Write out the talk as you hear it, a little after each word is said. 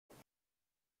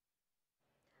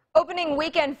Opening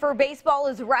weekend for baseball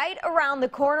is right around the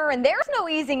corner, and there's no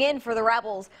easing in for the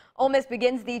Rebels. Ole Miss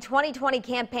begins the 2020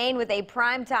 campaign with a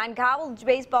primetime college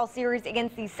baseball series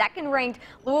against the second-ranked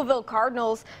Louisville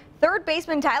Cardinals. Third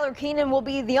baseman Tyler Keenan will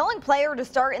be the only player to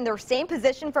start in their same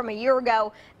position from a year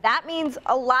ago. That means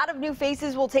a lot of new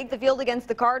faces will take the field against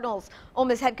the Cardinals. Ole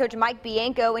Miss head coach Mike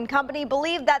Bianco and company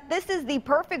believe that this is the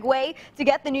perfect way to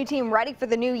get the new team ready for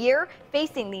the new year,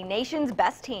 facing the nation's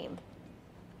best team.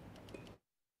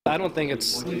 I don't think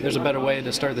there's a better way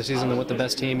to start the season than with the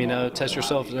best team. Test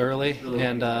yourself early,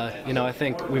 and I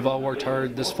think we've all worked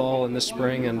hard this fall and this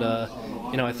spring, and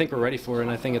I think we're ready for it,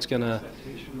 and I think it's going to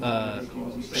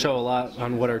show a lot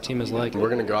on what our team is like. We're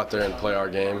going to go out there and play our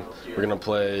game. We're going to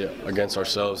play against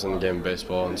ourselves in the game of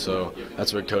baseball, and so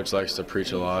that's what Coach likes to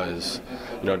preach a lot is,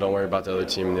 don't worry about the other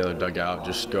team in the other dugout.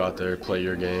 Just go out there, play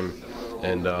your game,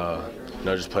 and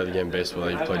just play the game of baseball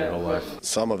that you've played your whole life.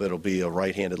 Some of it will be a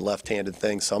right-handed, left-handed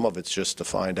thing. Some of it's just to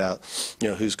find out,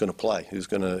 who's going to play, who's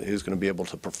going to be able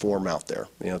to perform out there.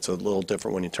 It's a little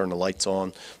different when you turn the lights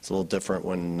on. It's a little different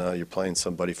when you're playing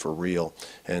somebody for real.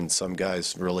 And some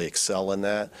guys really excel in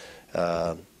that.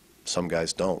 Some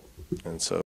guys don't. And so